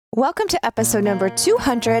Welcome to episode number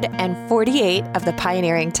 248 of the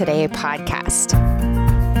Pioneering Today podcast.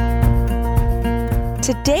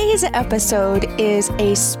 Today's episode is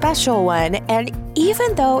a special one, and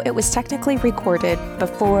even though it was technically recorded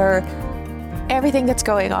before everything that's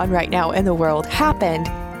going on right now in the world happened,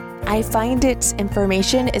 I find its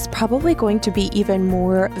information is probably going to be even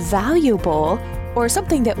more valuable or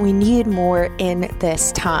something that we need more in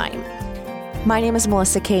this time. My name is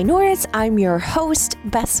Melissa K. Norris. I'm your host,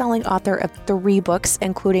 best-selling author of 3 books,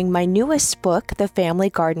 including my newest book, The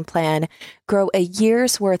Family Garden Plan, Grow a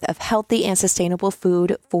Year's Worth of Healthy and Sustainable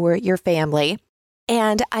Food for Your Family.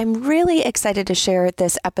 And I'm really excited to share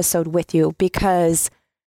this episode with you because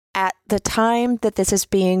at the time that this is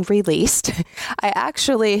being released, I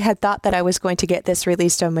actually had thought that I was going to get this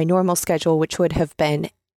released on my normal schedule, which would have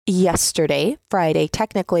been yesterday, Friday,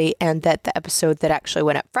 technically, and that the episode that actually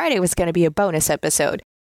went up Friday was going to be a bonus episode.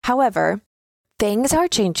 However, things are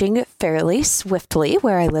changing fairly swiftly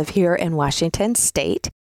where I live here in Washington State.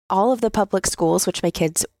 All of the public schools, which my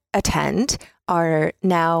kids attend, are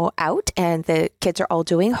now out and the kids are all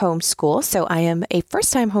doing homeschool. So I am a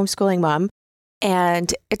first-time homeschooling mom.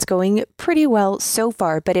 And it's going pretty well so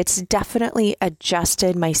far, but it's definitely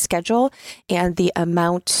adjusted my schedule and the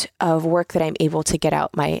amount of work that I'm able to get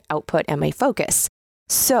out, my output and my focus.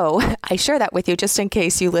 So I share that with you just in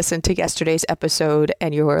case you listened to yesterday's episode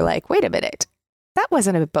and you were like, wait a minute, that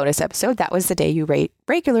wasn't a bonus episode. That was the day you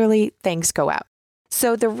regularly things go out.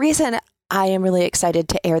 So the reason I am really excited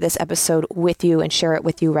to air this episode with you and share it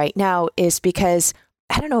with you right now is because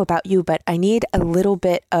I don't know about you, but I need a little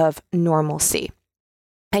bit of normalcy.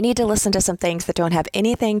 I need to listen to some things that don't have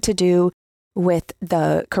anything to do with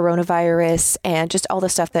the coronavirus and just all the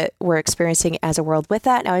stuff that we're experiencing as a world with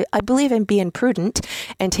that. Now, I believe in being prudent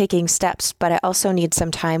and taking steps, but I also need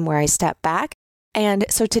some time where I step back. And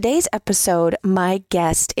so today's episode, my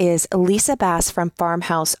guest is Lisa Bass from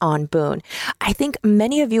Farmhouse on Boone. I think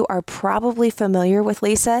many of you are probably familiar with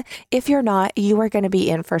Lisa. If you're not, you are going to be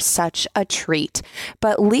in for such a treat.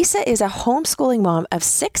 But Lisa is a homeschooling mom of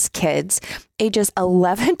 6 kids, ages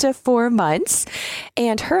 11 to 4 months,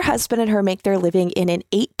 and her husband and her make their living in an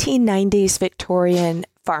 1890s Victorian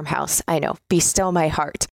farmhouse. I know, be still my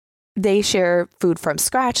heart. They share food from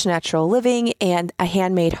scratch, natural living, and a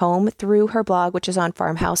handmade home through her blog, which is on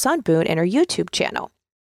Farmhouse on Boone, and her YouTube channel.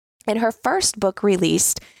 And her first book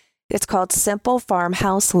released, it's called Simple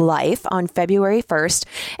Farmhouse Life, on February 1st,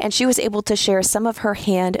 and she was able to share some of her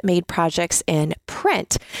handmade projects in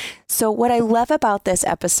print. So what I love about this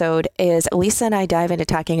episode is Lisa and I dive into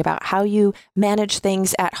talking about how you manage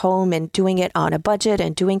things at home and doing it on a budget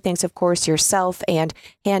and doing things, of course, yourself and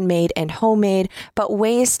handmade and homemade, but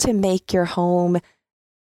ways to make your home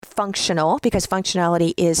functional, because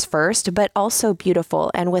functionality is first, but also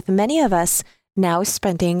beautiful. And with many of us now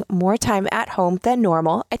spending more time at home than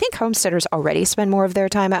normal. I think homesteaders already spend more of their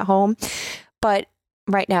time at home, but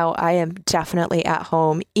right now I am definitely at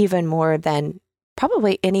home even more than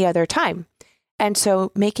probably any other time. And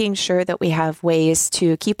so making sure that we have ways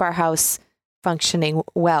to keep our house functioning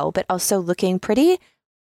well, but also looking pretty,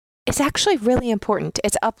 is actually really important.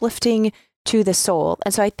 It's uplifting to the soul.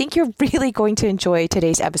 And so I think you're really going to enjoy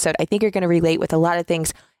today's episode. I think you're going to relate with a lot of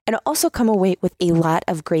things and also come away with a lot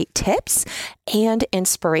of great tips and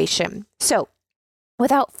inspiration. So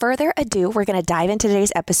without further ado, we're going to dive into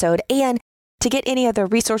today's episode. And to get any of the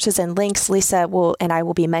resources and links, Lisa and I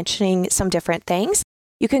will be mentioning some different things.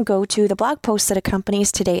 You can go to the blog post that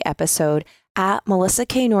accompanies today's episode at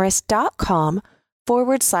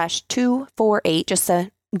melissaknorris.com/248, just the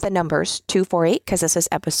numbers 248, because this is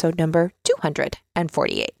episode number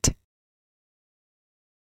 248.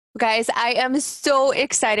 Guys, I am so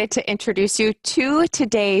excited to introduce you to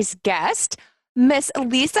today's guest, Miss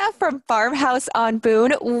Lisa from Farmhouse on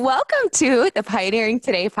Boone. Welcome to the Pioneering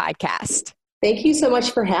Today podcast. Thank you so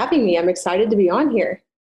much for having me. I'm excited to be on here.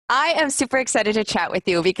 I am super excited to chat with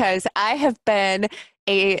you because I have been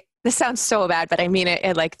this sounds so bad, but I mean it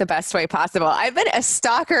in like the best way possible. I've been a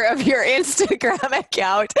stalker of your Instagram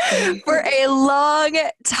account for a long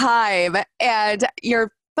time, and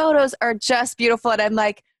your photos are just beautiful. And I'm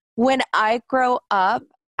like, when I grow up,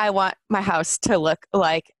 I want my house to look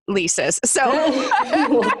like Lisa's. So,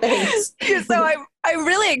 Thanks. so I'm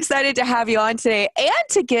really excited to have you on today and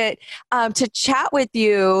to get to chat with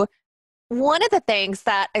you. One of the things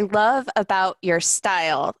that I love about your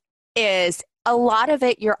style is a lot of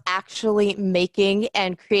it you're actually making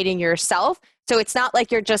and creating yourself. So it's not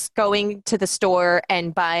like you're just going to the store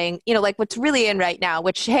and buying, like what's really in right now,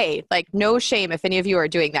 which, hey, like no shame if any of you are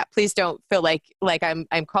doing that. Please don't feel like I'm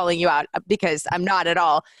calling you out, because I'm not at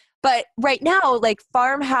all. But right now, like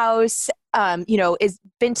Farmhouse is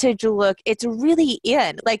vintage look. It's really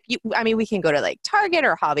in. Like, we can go to like Target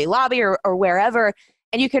or Hobby Lobby or wherever,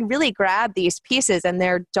 and you can really grab these pieces, and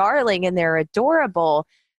they're darling and they're adorable.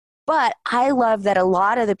 But I love that a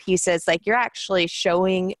lot of the pieces, like, you're actually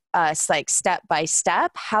showing us like step by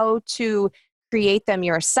step how to create them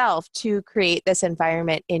yourself, to create this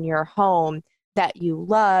environment in your home that you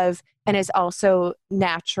love and is also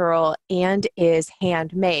natural and is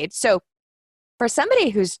handmade. So for somebody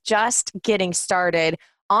who's just getting started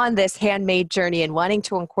on this handmade journey and wanting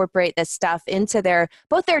to incorporate this stuff into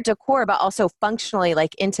both their decor, but also functionally,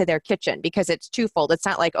 like, into their kitchen, because it's twofold. It's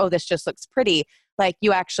not like, oh, this just looks pretty. Like,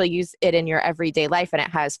 you actually use it in your everyday life and it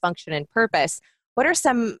has function and purpose. What are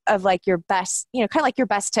some of like your best, kind of like your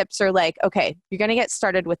best tips, or like, okay, you're going to get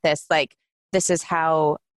started with this, like, this is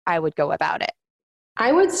how I would go about it?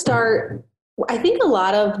 I would start, I think a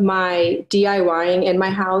lot of my DIYing in my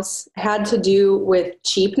house had to do with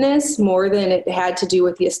cheapness more than it had to do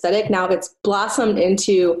with the aesthetic. Now it's blossomed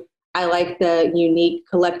into, I like the unique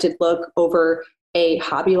collected look over a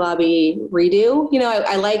Hobby Lobby redo.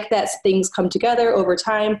 I like that things come together over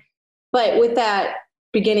time. But with that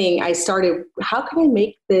beginning, I started, how can I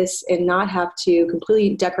make this and not have to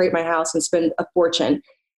completely decorate my house and spend a fortune?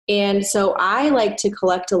 And so I like to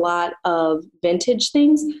collect a lot of vintage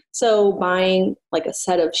things. So buying like a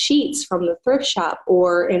set of sheets from the thrift shop,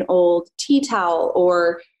 or an old tea towel,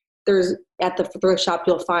 or at the thrift shop,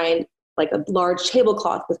 you'll find like a large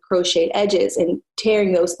tablecloth with crocheted edges, and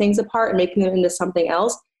tearing those things apart and making them into something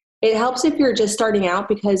else. It helps if you're just starting out,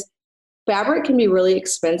 because fabric can be really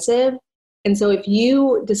expensive. And so if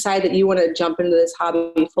you decide that you want to jump into this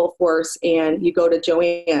hobby full force and you go to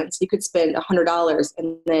Joann's, you could spend $100.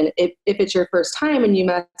 And then if it's your first time and you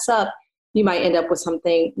mess up, you might end up with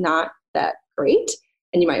something not that great,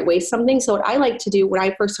 and you might waste something. So what I like to do, when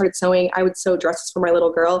I first started sewing, I would sew dresses for my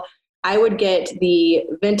little girl. I would get the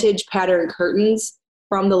vintage pattern curtains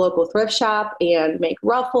from the local thrift shop and make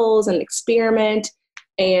ruffles and experiment,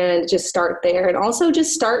 and just start there. And also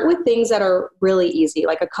just start with things that are really easy,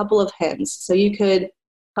 like a couple of hems. So you could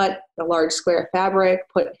cut a large square of fabric,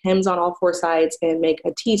 put hems on all four sides, and make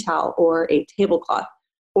a tea towel or a tablecloth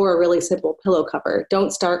or a really simple pillow cover.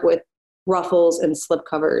 Don't start with ruffles and slip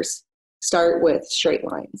covers. Start with straight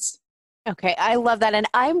lines. Okay, I love that. And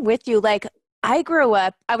I'm with you. Like, I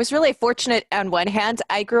was really fortunate on one hand.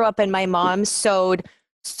 I grew up and my mom sewed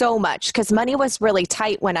so much because money was really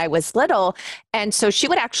tight when I was little. And so she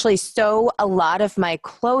would actually sew a lot of my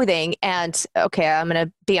clothing. And okay, I'm going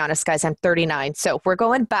to be honest, guys, I'm 39. So we're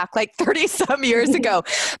going back like 30 some years ago.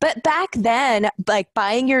 But back then, like,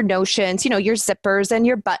 buying your notions, your zippers and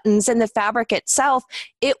your buttons and the fabric itself,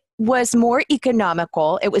 it was more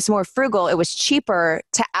economical. It was more frugal. It was cheaper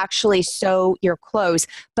to actually sew your clothes.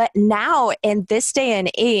 But now in this day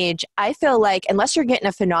and age, I feel like unless you're getting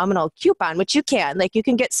a phenomenal coupon, which you can, like, you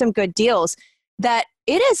can get some good deals, that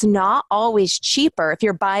it is not always cheaper. If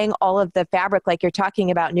you're buying all of the fabric, like you're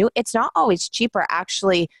talking about new, it's not always cheaper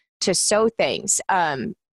actually to sew things.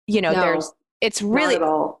 No, it's really, not at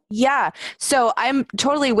all. yeah. So I'm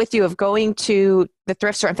totally with you of going to the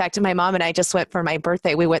thrift store. In fact, my mom and I just went for my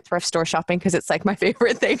birthday. We went thrift store shopping because it's like my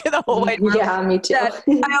favorite thing in the whole wide world. Yeah, me too.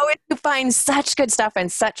 I always find such good stuff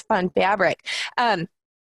and such fun fabric.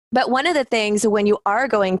 But one of the things when you are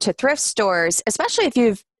going to thrift stores, especially if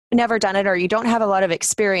you've never done it or you don't have a lot of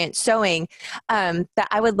experience sewing, that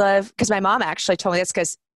I would love, because my mom actually told me this,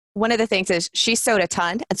 because one of the things is she sewed a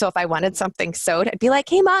ton. And so if I wanted something sewed, I'd be like,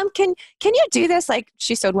 hey, Mom, can you do this? Like,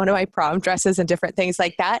 she sewed one of my prom dresses and different things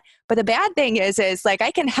like that. But the bad thing is like,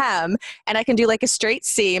 I can hem and I can do like a straight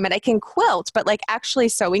seam and I can quilt, but like actually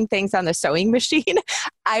sewing things on the sewing machine,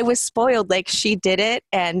 I was spoiled. Like, she did it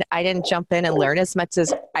and I didn't jump in and learn as much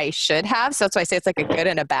as I should have. So that's why I say it's like a good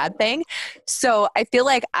and a bad thing. So I feel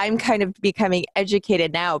like I'm kind of becoming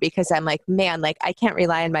educated now, because I'm like, man, like, I can't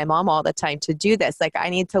rely on my mom all the time to do this. Like, I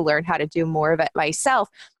need to learn how to do more of it myself.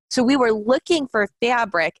 So we were looking for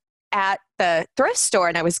fabric at the thrift store,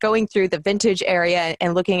 and I was going through the vintage area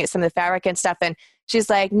and looking at some of the fabric and stuff. And she's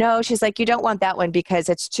like, no, she's like, you don't want that one because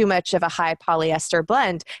it's too much of a high polyester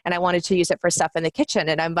blend. And I wanted to use it for stuff in the kitchen.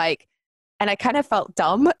 And I'm like, and I kind of felt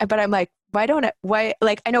dumb, but I'm like, why,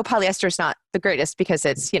 like, I know polyester is not the greatest because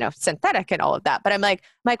it's, synthetic and all of that. But I'm like,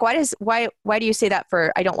 why do you say that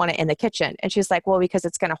for, I don't want it in the kitchen? And she's like, well, because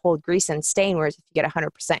it's going to hold grease and stain. Whereas if you get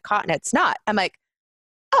 100% cotton, it's not. I'm like,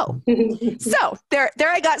 oh, so there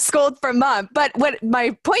I got scolded from Mom. But what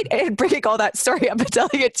my point in bringing all that story up and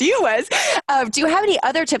telling it to you was, do you have any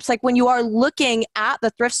other tips? Like, when you are looking at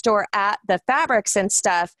the thrift store at the fabrics and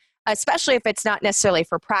stuff, especially if it's not necessarily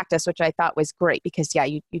for practice, which I thought was great because, yeah,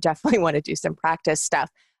 you definitely want to do some practice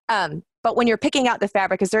stuff. But when you're picking out the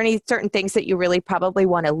fabric, is there any certain things that you really probably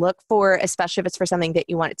want to look for, especially if it's for something that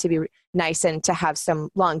you want it to be nice and to have some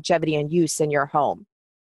longevity and use in your home?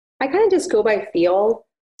 I kind of just go by feel.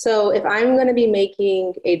 So if I'm going to be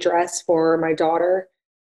making a dress for my daughter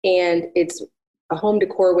and it's a home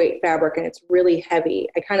decor weight fabric and it's really heavy,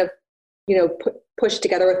 I kind of, push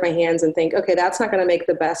together with my hands and think, okay, that's not going to make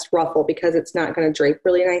the best ruffle because it's not going to drape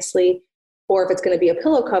really nicely. Or if it's going to be a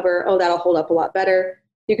pillow cover, oh, that'll hold up a lot better.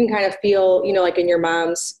 You can kind of feel, like in your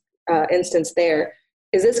mom's instance there,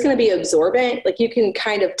 is this going to be absorbent? Like you can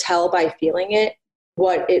kind of tell by feeling it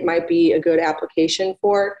what it might be a good application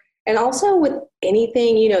for. And also with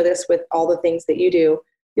anything, this with all the things that you do,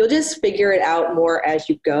 you'll just figure it out more as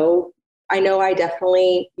you go. I know I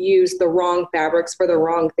definitely use the wrong fabrics for the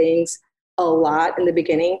wrong things a lot in the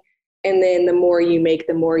beginning. And then the more you make,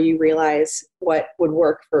 the more you realize what would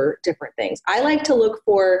work for different things. I like to look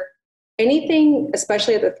for anything,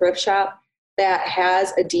 especially at the thrift shop, that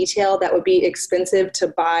has a detail that would be expensive to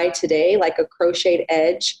buy today, like a crocheted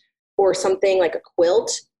edge or something like a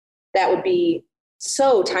quilt that would be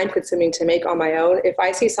so time consuming to make on my own. If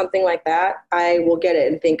I see something like that, I will get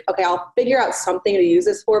it and think, okay, I'll figure out something to use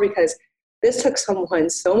this for because this took someone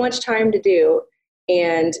so much time to do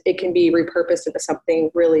and it can be repurposed into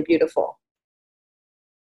something really beautiful.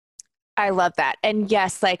 I love that. And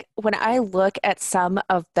yes, like when I look at some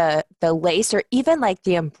of the lace or even like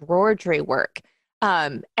the embroidery work,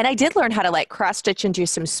 and I did learn how to like cross stitch and do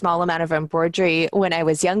some small amount of embroidery when I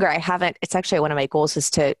was younger. I haven't, it's actually one of my goals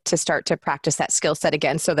is to start to practice that skill set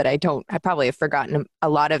again so that I probably have forgotten a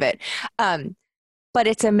lot of it. But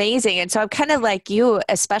it's amazing. And so I'm kind of like you,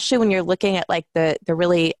 especially when you're looking at like the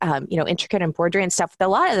really, intricate embroidery and stuff. With a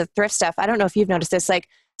lot of the thrift stuff, I don't know if you've noticed this, like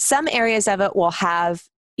some areas of it will have,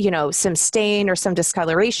 some stain or some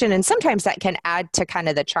discoloration. And sometimes that can add to kind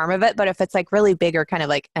of the charm of it. But if it's like really big or kind of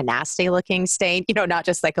like a nasty looking stain, not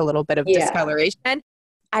just like a little bit of discoloration,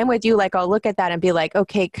 I'm with you. Like I'll look at that and be like,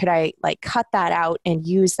 okay, could I like cut that out and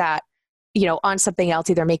use that, on something else,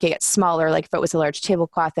 either making it smaller, like if it was a large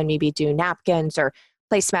tablecloth and maybe do napkins or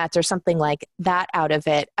placemats or something like that out of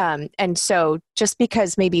it. And so just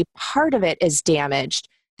because maybe part of it is damaged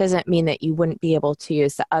doesn't mean that you wouldn't be able to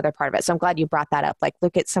use the other part of it. So I'm glad you brought that up. Like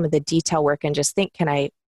look at some of the detail work and just think, can I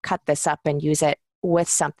cut this up and use it with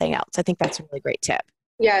something else? I think that's a really great tip.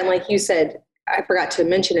 Yeah. And like you said, I forgot to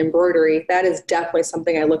mention embroidery. That is definitely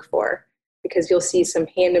something I look for because you'll see some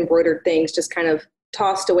hand embroidered things just kind of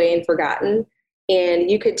tossed away and forgotten. And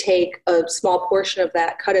you could take a small portion of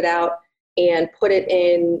that, cut it out and put it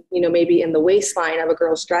in, maybe in the waistline of a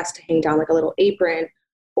girl's dress to hang down like a little apron.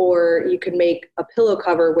 Or you could make a pillow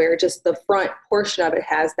cover where just the front portion of it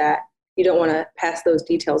has that. You don't want to pass those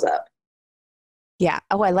details up. Yeah.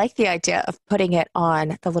 Oh, I like the idea of putting it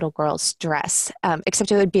on the little girl's dress,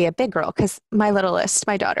 except it would be a big girl because my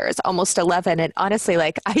daughter is almost 11. And honestly,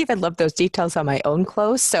 like I even love those details on my own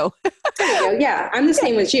clothes. So yeah, I'm the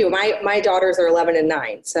same as you. My daughters are 11 and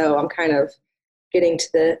 9. So I'm kind of getting to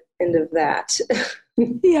the end of that.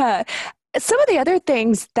 Yeah. Some of the other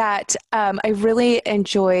things that I really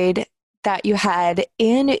enjoyed that you had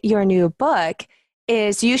in your new book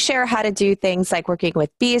is you share how to do things like working with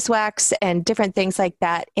beeswax and different things like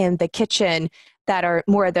that in the kitchen that are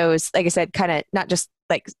more of those, like I said, kind of not just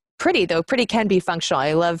like pretty, though pretty can be functional.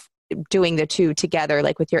 I love doing the two together,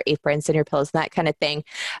 like with your aprons and your pillows and that kind of thing.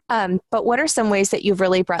 But what are some ways that you've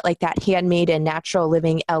really brought like that handmade and natural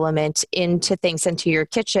living element into things, into your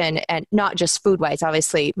kitchen, and not just food wise,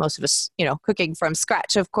 obviously most of us, cooking from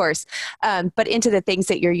scratch, of course, but into the things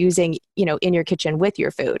that you're using, in your kitchen with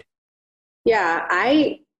your food? Yeah,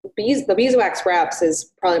 the beeswax wraps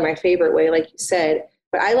is probably my favorite way, like you said,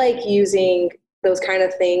 but I like using those kind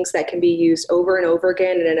of things that can be used over and over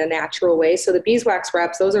again and in a natural way. So the beeswax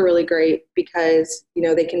wraps, those are really great because,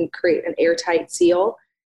 they can create an airtight seal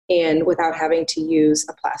and without having to use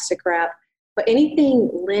a plastic wrap. But anything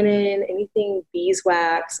linen, anything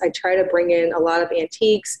beeswax, I try to bring in a lot of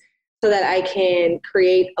antiques so that I can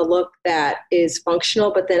create a look that is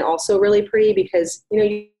functional, but then also really pretty because,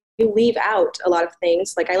 you leave out a lot of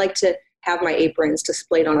things. Like I like to have my aprons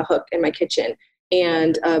displayed on a hook in my kitchen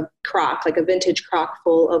and a crock, like a vintage crock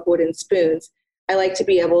full of wooden spoons. I like to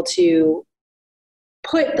be able to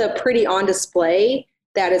put the pretty on display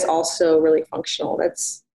that is also really functional.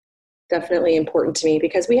 That's definitely important to me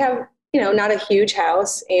because we have, not a huge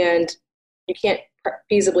house and you can't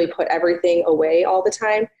feasibly put everything away all the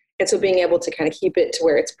time. And so being able to kind of keep it to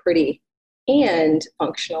where it's pretty and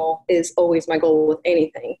functional is always my goal with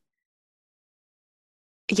anything.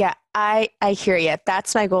 Yeah, I hear you.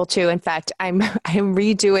 That's my goal too. In fact, I'm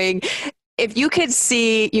redoing if you could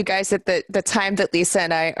see, you guys, at the time that Lisa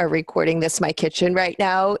and I are recording this, my kitchen right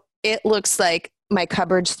now, it looks like my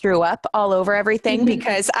cupboards threw up all over everything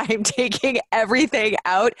because I'm taking everything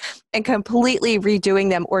out and completely redoing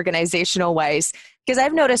them organizational wise. Because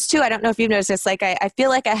I've noticed too, I don't know if you've noticed this, like I feel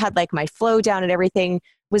like I had like my flow down and everything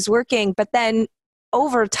was working, but then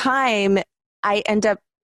over time, I end up,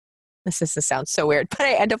 this sounds so weird, but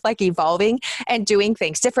I end up like evolving and doing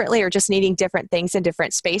things differently or just needing different things in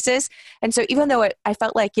different spaces. And so even though I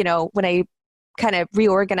felt like, when I kind of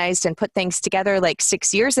reorganized and put things together like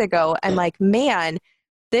 6 years ago, I'm like, man,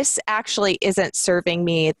 this actually isn't serving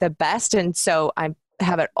me the best. And so I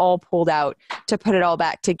have it all pulled out to put it all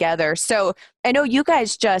back together. So I know you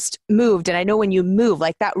guys just moved, and I know when you move,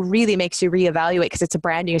 like that really makes you reevaluate because it's a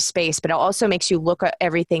brand new space, but it also makes you look at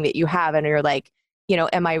everything that you have and you're like,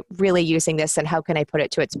 am I really using this and how can I put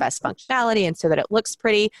it to its best functionality and so that it looks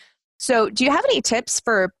pretty? So do you have any tips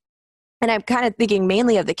for, and I'm kind of thinking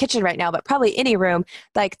mainly of the kitchen right now, but probably any room,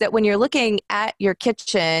 like that when you're looking at your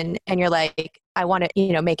kitchen and you're like, I want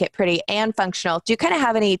to, make it pretty and functional. Do you kind of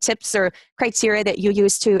have any tips or criteria that you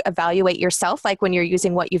use to evaluate yourself, like when you're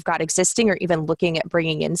using what you've got existing or even looking at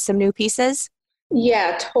bringing in some new pieces?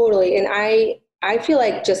 Yeah, totally. And I feel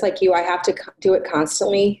like just like you, I have to do it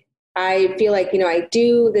constantly. I feel like, I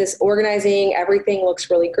do this organizing, everything looks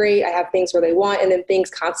really great. I have things where they want, and then things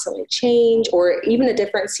constantly change, or even a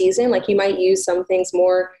different season. Like you might use some things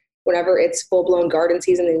more whenever it's full blown garden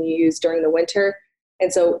season than you use during the winter.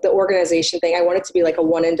 And so the organization thing, I want it to be like a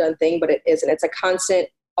one and done thing, but it isn't. It's a constant,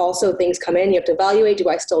 also things come in, you have to evaluate, do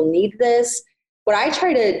I still need this? What I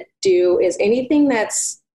try to do is anything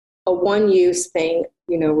that's a one use thing,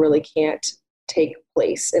 really can't take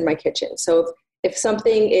place in my kitchen. So if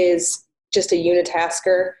something is just a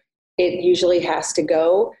unitasker, it usually has to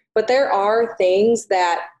go. But there are things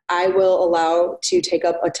that I will allow to take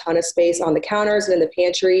up a ton of space on the counters and in the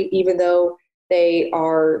pantry, even though they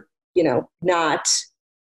are,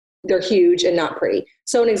 they're huge and not pretty.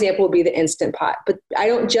 So an example would be the Instant Pot, but I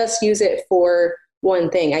don't just use it for one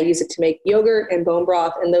thing. I use it to make yogurt and bone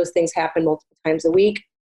broth, and those things happen multiple times a week.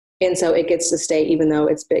 And so it gets to stay even though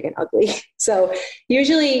it's big and ugly. So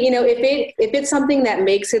usually, if it's something that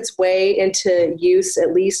makes its way into use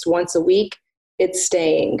at least once a week, it's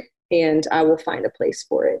staying, and I will find a place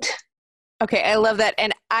for it. Okay, I love that.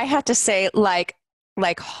 And I have to say, like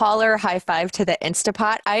holler high five to the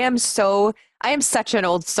Instapot. I am such an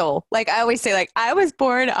old soul. Like I always say, like I was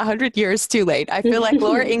born 100 years too late. I feel like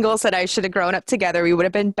Laura Ingalls and I should have grown up together. We would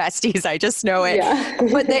have been besties. I just know it. Yeah.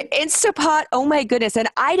 But the Instapot, oh my goodness. And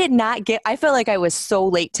I feel like I was so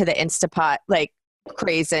late to the Instapot, like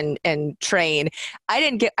craze and train.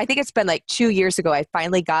 I think it's been like 2 years ago, I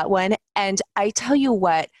finally got one. And I tell you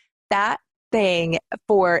what, that thing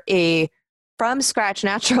for a from scratch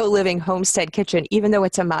natural living homestead kitchen, even though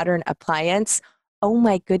it's a modern appliance, oh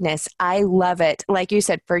my goodness, I love it. Like you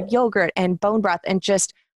said, for yogurt and bone broth, and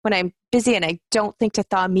just when I'm busy and I don't think to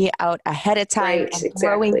thaw meat out ahead of time, Right, and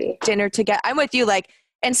throwing dinner together. I'm with you.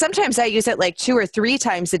 And sometimes I use it like 2 or 3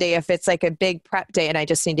 times a day if it's like a big prep day and I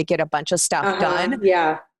just need to get a bunch of stuff done.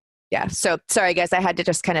 Yeah. Yeah. So sorry, guys, I had to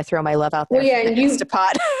just kind of throw my love out there. Well, yeah, and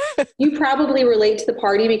you probably relate to the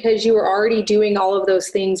party because you were already doing all of those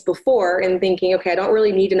things before and thinking, okay, I don't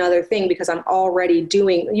really need another thing because I'm already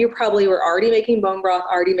you probably were already making bone broth,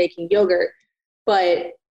 already making yogurt.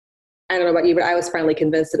 But I don't know about you, but I was finally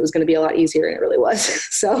convinced that it was going to be a lot easier, and it really was.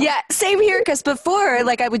 So yeah, same here. Because before,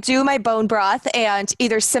 like I would do my bone broth and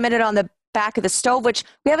either simmer it on the back of the stove, which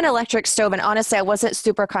we have an electric stove, and honestly I wasn't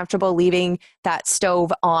super comfortable leaving that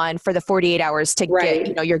stove on for the 48 hours to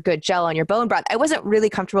get your good gel on your bone broth. I wasn't really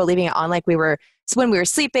comfortable leaving it on like when we were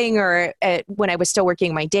sleeping or when I was still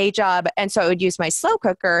working my day job. And so I would use my slow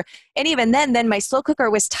cooker, and even then my slow cooker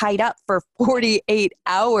was tied up for 48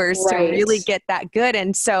 hours to really get that good.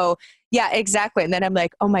 And so yeah, exactly. And then I'm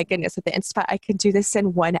like, oh my goodness, with the Instapot, I can do this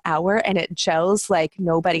in 1 hour and it gels like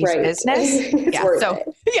nobody's business. Yeah.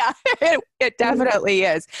 So yeah, it definitely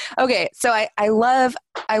is. Okay. So I love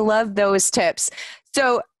those tips.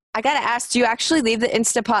 So I got to ask, do you actually leave the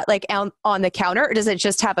Instapot like on the counter, or does it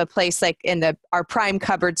just have a place like in our prime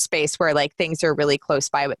cupboard space where like things are really close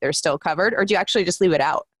by, but they're still covered? Or do you actually just leave it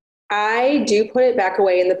out? I do put it back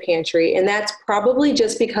away in the pantry, and that's probably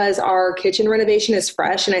just because our kitchen renovation is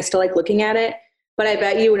fresh and I still like looking at it. But I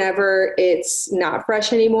bet you whenever it's not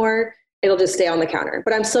fresh anymore, it'll just stay on the counter.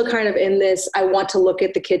 But I'm still kind of in this, I want to look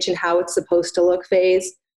at the kitchen how it's supposed to look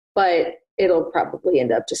phase, but it'll probably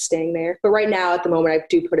end up just staying there. But right now at the moment, I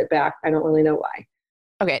do put it back. I don't really know why.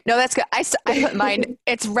 Okay. No, that's good. I put mine,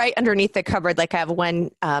 it's right underneath the cupboard. Like I have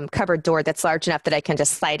one cupboard door that's large enough that I can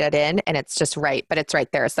just slide it in and it's just right, but it's right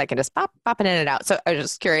there. So I can just pop it in and out. So I was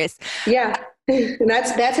just curious. Yeah. And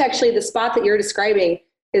that's actually the spot that you're describing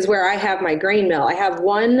is where I have my grain mill. I have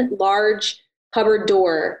one large cupboard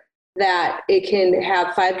door that it can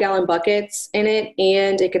have 5-gallon buckets in it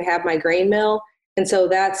and it can have my grain mill. And so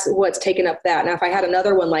that's what's taken up that. Now, if I had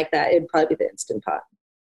another one like that, it'd probably be the Instant Pot.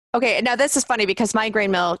 Okay. Now this is funny because my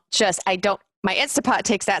grain mill my Instapot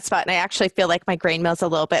takes that spot and I actually feel like my grain mill's a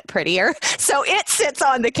little bit prettier. So it sits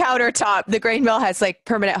on the countertop. The grain mill has like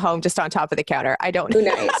permanent home just on top of the counter. I don't know.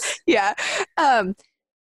 Nice. Yeah.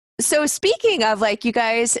 So speaking of like you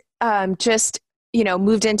guys just,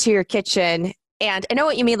 moved into your kitchen and I know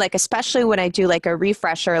what you mean, like, especially when I do like a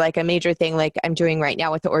refresher, like a major thing, like I'm doing right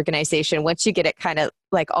now with the organization, once you get it kind of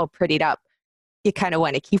like all prettied up, you kind of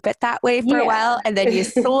want to keep it that way for a while. And then you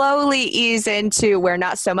slowly ease into where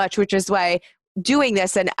not so much, which is why doing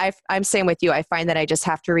this, and I'm same with you, I find that I just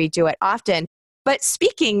have to redo it often. But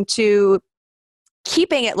speaking to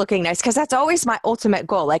keeping it looking nice, because that's always my ultimate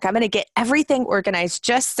goal. Like I'm going to get everything organized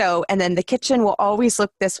just so, and then the kitchen will always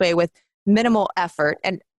look this way with minimal effort.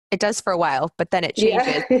 And it does for a while, but then it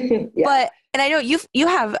changes. Yeah. But, and I know you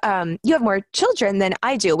have more children than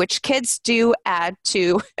I do, which kids do add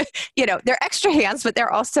to, they're extra hands, but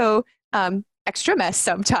they're also extra mess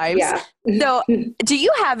sometimes. Yeah. So do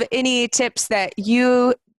you have any tips that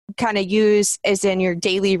you kind of use as in your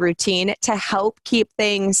daily routine to help keep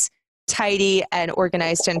things tidy and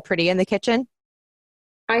organized and pretty in the kitchen?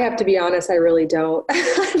 I have to be honest, I really don't.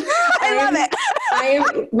 I love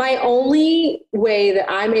it. My only way that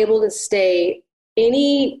I'm able to stay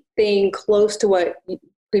anything close to what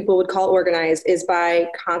people would call organized is by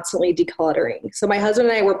constantly decluttering. So my husband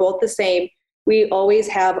and I were both the same. We always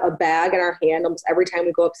have a bag in our hand almost every time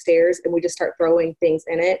we go upstairs and we just start throwing things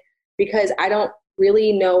in it because I don't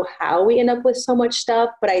really know how we end up with so much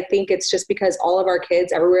stuff, but I think it's just because all of our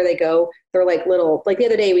kids, everywhere they go, they're like little, like the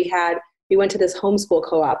other day we went to this homeschool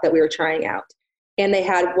co-op that we were trying out and they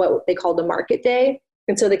had what they called the market day.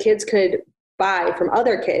 And so the kids could buy from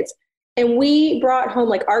other kids. And we brought home,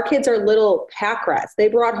 like our kids are little pack rats. They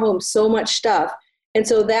brought home so much stuff. And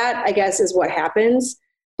so that, I guess, is what happens.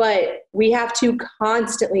 But we have to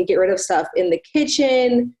constantly get rid of stuff in the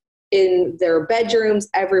kitchen, in their bedrooms,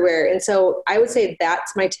 everywhere. And so I would say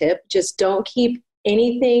that's my tip. Just don't keep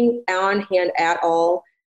anything on hand at all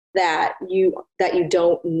that you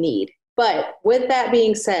don't need. But with that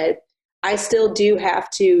being said, I still do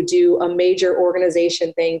have to do a major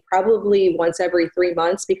organization thing probably once every 3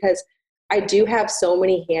 months because I do have so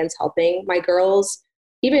many hands helping. My girls,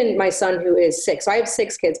 even my son who is 6. So I have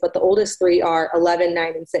 6 kids, but the oldest 3 are 11,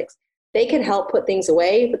 9, and 6. They can help put things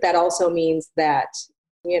away, but that also means that,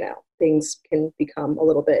 things can become a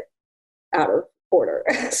little bit out of order.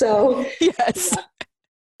 So yes.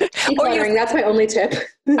 Decluttering, that's my only tip.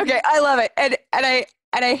 Okay, I love it.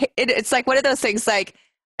 It's like one of those things like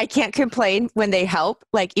I can't complain when they help,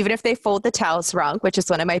 like even if they fold the towels wrong, which is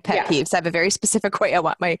one of my pet peeves. I have a very specific way I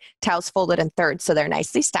want my towels folded in thirds so they're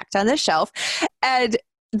nicely stacked on the shelf. And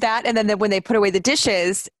then when they put away the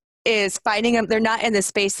dishes is finding them, they're not in the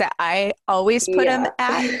space that I always put them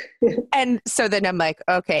at. And so then I'm like,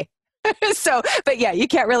 okay. But yeah, you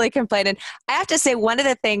can't really complain. And I have to say one of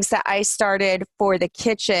the things that I started for the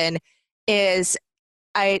kitchen is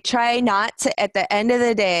I try not to, at the end of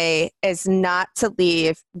the day, is not to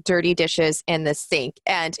leave dirty dishes in the sink.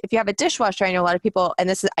 And if you have a dishwasher, I know a lot of people,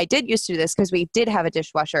 and I did used to do this because we did have a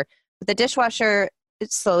dishwasher, but the dishwasher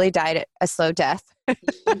slowly died a slow death.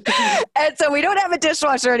 And so we don't have a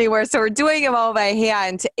dishwasher anymore. So we're doing them all by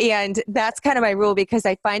hand. And that's kind of my rule because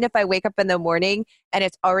I find if I wake up in the morning and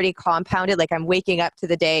it's already compounded, like I'm waking up to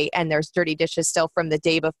the day and there's dirty dishes still from the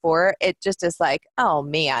day before, it just is like, oh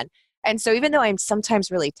man. And so even though I'm sometimes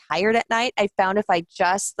really tired at night, I found if I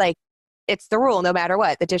just it's the rule, no matter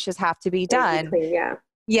what, the dishes have to be done. Clean, yeah.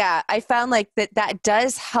 Yeah, I found like that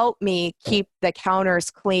does help me keep the counters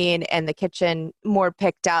clean and the kitchen more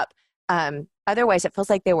picked up. Otherwise, it feels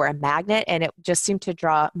like they were a magnet and it just seemed to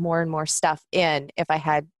draw more and more stuff in if I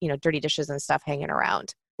had, dirty dishes and stuff hanging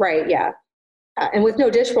around. Right, yeah. And with no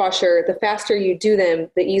dishwasher, the faster you do them,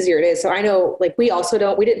 the easier it is. So I know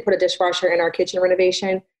we didn't put a dishwasher in our kitchen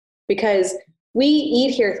renovation because we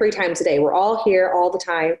eat here 3 times a day. We're all here all the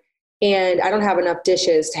time. And I don't have enough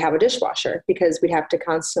dishes to have a dishwasher because we'd have to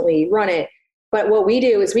constantly run it. But what we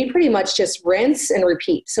do is we pretty much just rinse and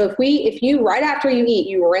repeat. So if you, right after you eat,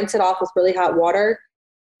 you rinse it off with really hot water,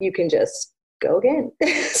 you can just go again.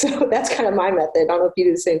 So that's kind of my method. I don't know if you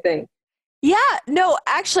do the same thing. Yeah, no,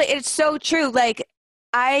 actually it's so true. Like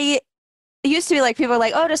it used to be like people are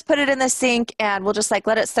like, oh, just put it in the sink and we'll just like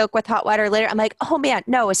let it soak with hot water later. I'm like, oh man,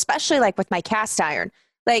 no, especially like with my cast iron.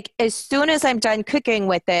 Like as soon as I'm done cooking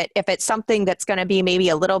with it, if it's something that's going to be maybe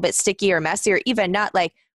a little bit sticky or messy or even not,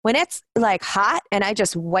 like when it's like hot and I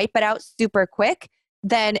just wipe it out super quick,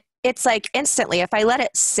 then it's like instantly. If I let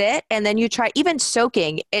it sit and then you try even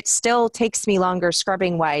soaking, it still takes me longer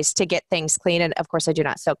scrubbing wise to get things clean. And of course, I do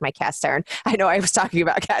not soak my cast iron. I know I was talking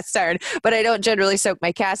about cast iron, but I don't generally soak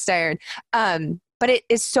my cast iron. But it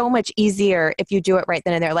is so much easier if you do it right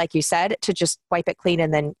then and there, like you said, to just wipe it clean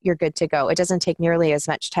and then you're good to go. It doesn't take nearly as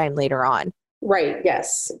much time later on. Right.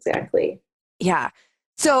 Yes, exactly. Yeah.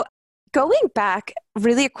 So going back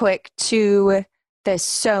really quick to the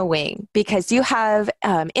sewing, because you have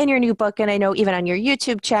in your new book, and I know even on your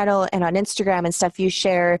YouTube channel and on Instagram and stuff, you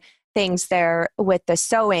share things there with the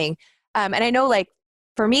sewing. And I know like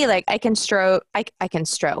for me, like I can stroke.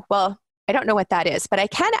 Well, I don't know what that is, but I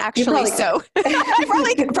can actually sew.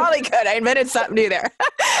 I probably could. I invented something new there.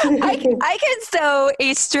 I can sew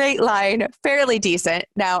a straight line fairly decent.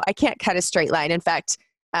 Now I can't cut a straight line. In fact,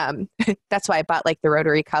 that's why I bought like the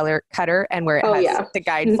rotary cutter and where it has the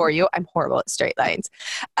guide for you. I'm horrible at straight lines.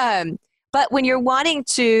 But when you're wanting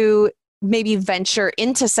to maybe venture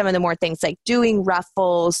into some of the more things like doing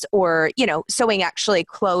ruffles or, you know, sewing actually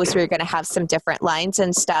clothes where you're going to have some different lines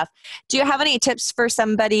and stuff. Do you have any tips for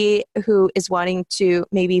somebody who is wanting to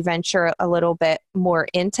maybe venture a little bit more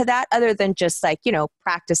into that other than just like, you know,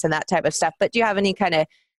 practice and that type of stuff? But do you have any kind of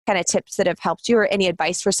tips that have helped you or any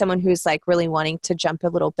advice for someone who's like really wanting to jump a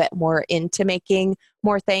little bit more into making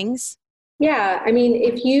more things? Yeah. I mean,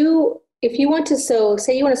 if you want to sew,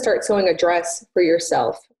 say you want to start sewing a dress for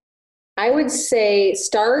yourself, I would say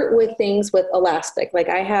start with things with elastic. Like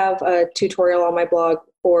I have a tutorial on my blog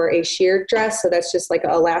for a sheared dress. So that's just like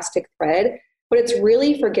an elastic thread, but it's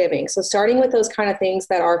really forgiving. So starting with those kind of things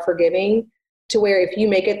that are forgiving to where if you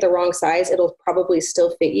make it the wrong size, it'll probably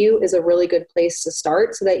still fit you is a really good place to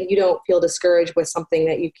start so that you don't feel discouraged with something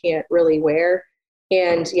that you can't really wear.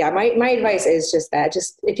 And yeah, my advice is just that,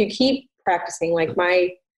 just if you keep practicing, like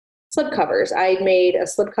my slip covers. I made a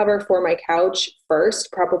slip cover for my couch first,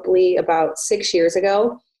 probably about 6 years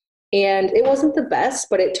ago. And it wasn't the best,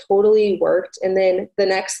 but it totally worked. And then the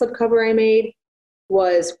next slip cover I made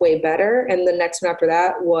was way better. And the next one after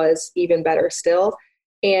that was even better still.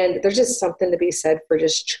 And there's just something to be said for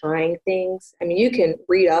just trying things. I mean, you can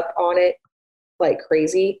read up on it like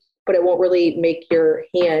crazy, but it won't really make your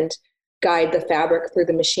hand guide the fabric through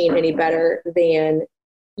the machine any better than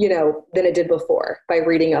than it did before by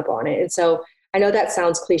reading up on it. And so I know that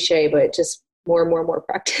sounds cliche, but just more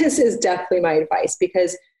practice is definitely my advice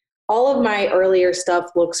because all of my earlier stuff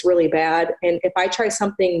looks really bad. And if I try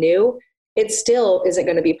something new, it still isn't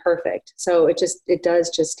going to be perfect. So it does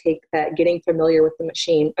just take that getting familiar with the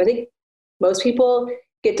machine. I think most people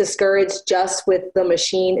get discouraged just with the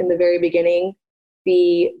machine in the very beginning.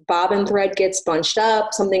 The bobbin thread gets bunched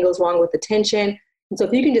up, something goes wrong with the tension. And so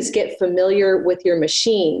if you can just get familiar with your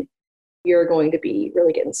machine, you're going to be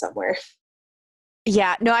really getting somewhere.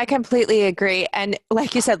 Yeah, no, I completely agree. And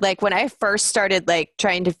like you said, like when I first started like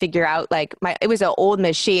trying to figure out like it was an old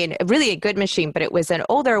machine, really a good machine, but it was an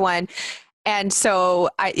older one. And so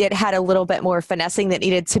it had a little bit more finessing that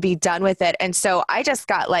needed to be done with it. And so I just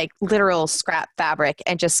got like literal scrap fabric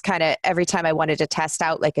and just kind of every time I wanted to test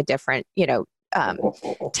out like a different,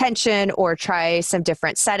 tension or try some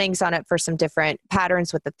different settings on it for some different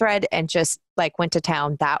patterns with the thread and just like went to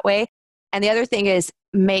town that way. And the other thing is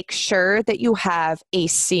make sure that you have a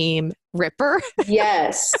seam ripper.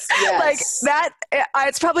 Yes. Like that,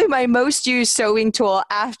 it's probably my most used sewing tool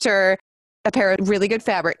after a pair of really good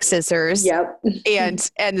fabric scissors. Yep. And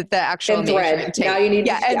the actual and thread. Now you need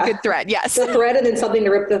good thread. Yes. The thread and then something to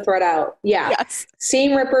rip the thread out. Yeah. Yes.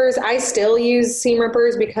 Seam rippers. I still use seam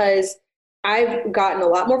rippers because I've gotten a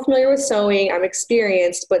lot more familiar with sewing. I'm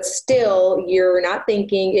experienced, but still you're not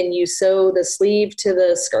thinking and you sew the sleeve to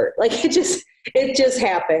the skirt. Like it just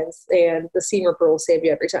happens. And the seam ripper will save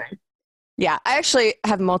you every time. Yeah. I actually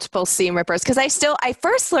have multiple seam rippers because I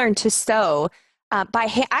first learned to sew by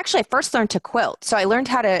hand. Actually, I first learned to quilt. So I learned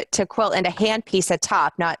how to quilt and a hand piece at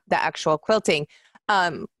top, not the actual quilting,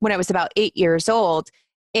 when I was about 8 years old.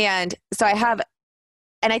 And so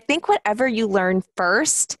and I think whatever you learn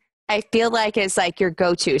first, I feel like is like your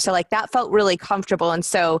go-to. So like that felt really comfortable. And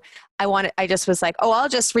so I just was like, oh, I'll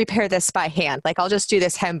just repair this by hand. Like I'll just do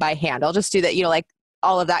this hem by hand. I'll just do that, like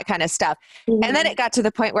all of that kind of stuff. Mm-hmm. And then it got to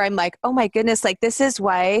the point where I'm like, oh my goodness, like this is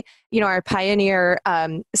why, our pioneer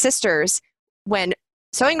sisters, when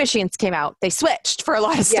sewing machines came out, they switched for a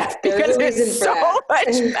lot of stuff because it's so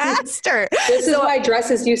much faster. This is why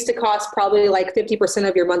dresses used to cost probably like 50%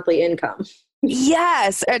 of your monthly income.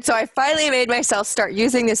 Yes. And so I finally made myself start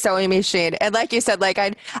using the sewing machine. And like you said, like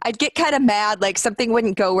I'd get kind of mad, like something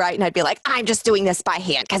wouldn't go right. And I'd be like, I'm just doing this by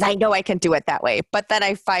hand because I know I can do it that way. But then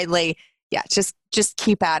I finally, just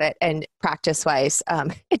keep at it, and practice wise,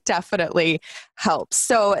 it definitely helps.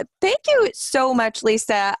 So thank you so much,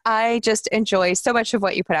 Lisa. I just enjoy so much of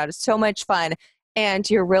what you put out. It's so much fun, and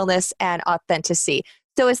your realness and authenticity.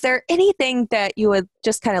 So is there anything that you would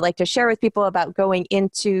just kind of like to share with people about going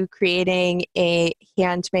into creating a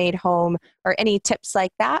handmade home, or any tips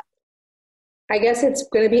like that? I guess it's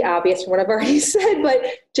going to be obvious from what I've already said, but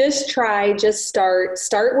just start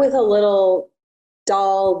with a little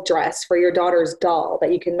doll dress for your daughter's doll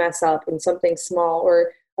that you can mess up in something small,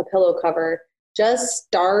 or a pillow cover. Just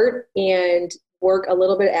start and work a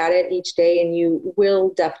little bit at it each day, and you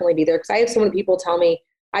will definitely be there. Because I have so many people tell me,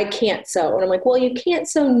 I can't sew. And I'm like, well, you can't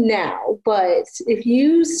sew now, but if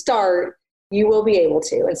you start, you will be able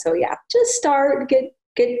to. And so, just start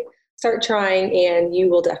trying, and you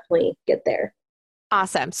will definitely get there.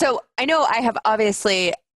 Awesome. So I know I have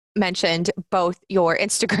obviously mentioned both your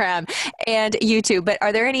Instagram and YouTube, but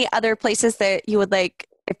are there any other places that you would like,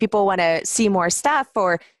 if people want to see more stuff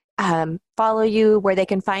or follow you, where they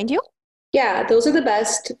can find you? Yeah, those are the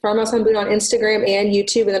best. Farmhouse on Boone on Instagram and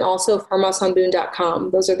YouTube, and then also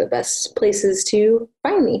farmhouseonboone.com. Those are the best places to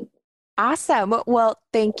find me. Awesome. Well,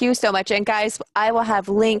 thank you so much. And guys, I will have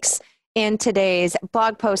links in today's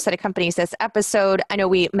blog post that accompanies this episode. I know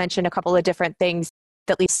we mentioned a couple of different things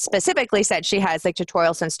that Lisa specifically said she has like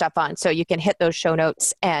tutorials and stuff on. So you can hit those show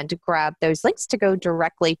notes and grab those links to go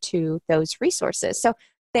directly to those resources. So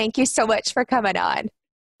thank you so much for coming on.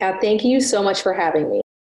 Thank you so much for having me.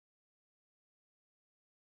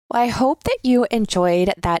 Well, I hope that you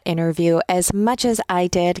enjoyed that interview as much as I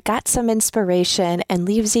did, got some inspiration, and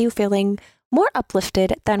leaves you feeling more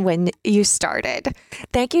uplifted than when you started.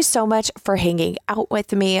 Thank you so much for hanging out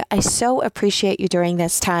with me. I so appreciate you during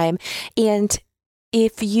this time. And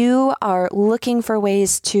if you are looking for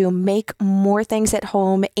ways to make more things at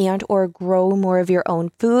home and or grow more of your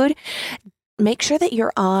own food, make sure that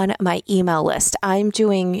you're on my email list. I'm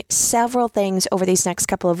doing several things over these next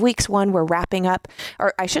couple of weeks. One, we're wrapping up,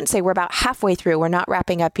 or I shouldn't say we're about halfway through. We're not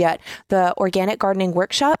wrapping up yet. The organic gardening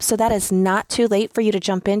workshop. So that is not too late for you to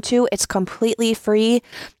jump into. It's completely free.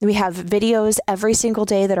 We have videos every single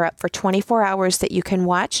day that are up for 24 hours that you can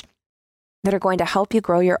watch, that are going to help you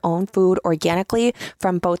grow your own food organically,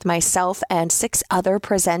 from both myself and 6 other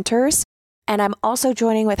presenters. And I'm also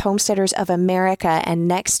joining with Homesteaders of America. And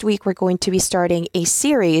next week, we're going to be starting a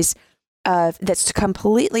series that's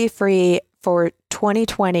completely free for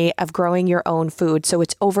 2020 of growing your own food. So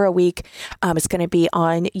it's over a week. It's going to be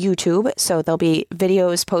on YouTube. So there'll be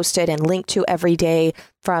videos posted and linked to every day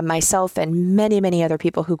from myself and many, many other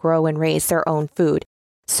people who grow and raise their own food.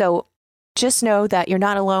 So just know that you're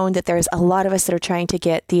not alone, that there's a lot of us that are trying to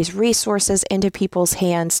get these resources into people's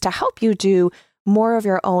hands to help you do more of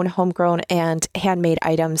your own homegrown and handmade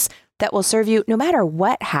items that will serve you no matter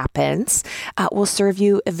what happens, will serve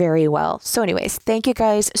you very well. So anyways, thank you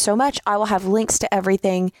guys so much. I will have links to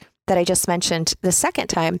everything that I just mentioned the second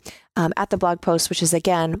time at the blog post, which is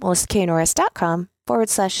again,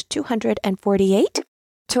 melissaknorris.com/248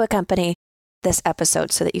 to accompany this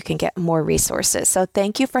episode so that you can get more resources. So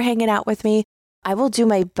thank you for hanging out with me. I will do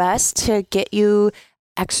my best to get you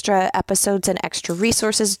extra episodes and extra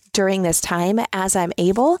resources during this time as I'm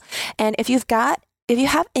able. And if you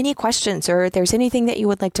have any questions, or there's anything that you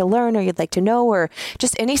would like to learn or you'd like to know, or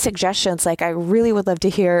just any suggestions, like I really would love to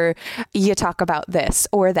hear you talk about this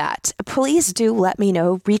or that, please do let me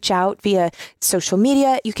know. Reach out via social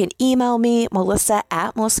media. You can email me,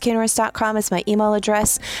 melissa@melissaknorris.com is my email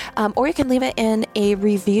address, or you can leave it in a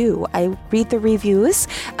review. I read the reviews,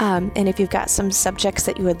 and if you've got some subjects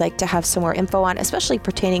that you would like to have some more info on, especially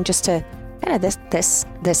pertaining just to kind of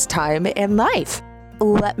this time in life,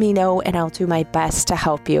 let me know and I'll do my best to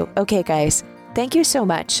help you. Okay, guys, thank you so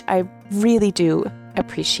much. I really do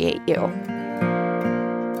appreciate you.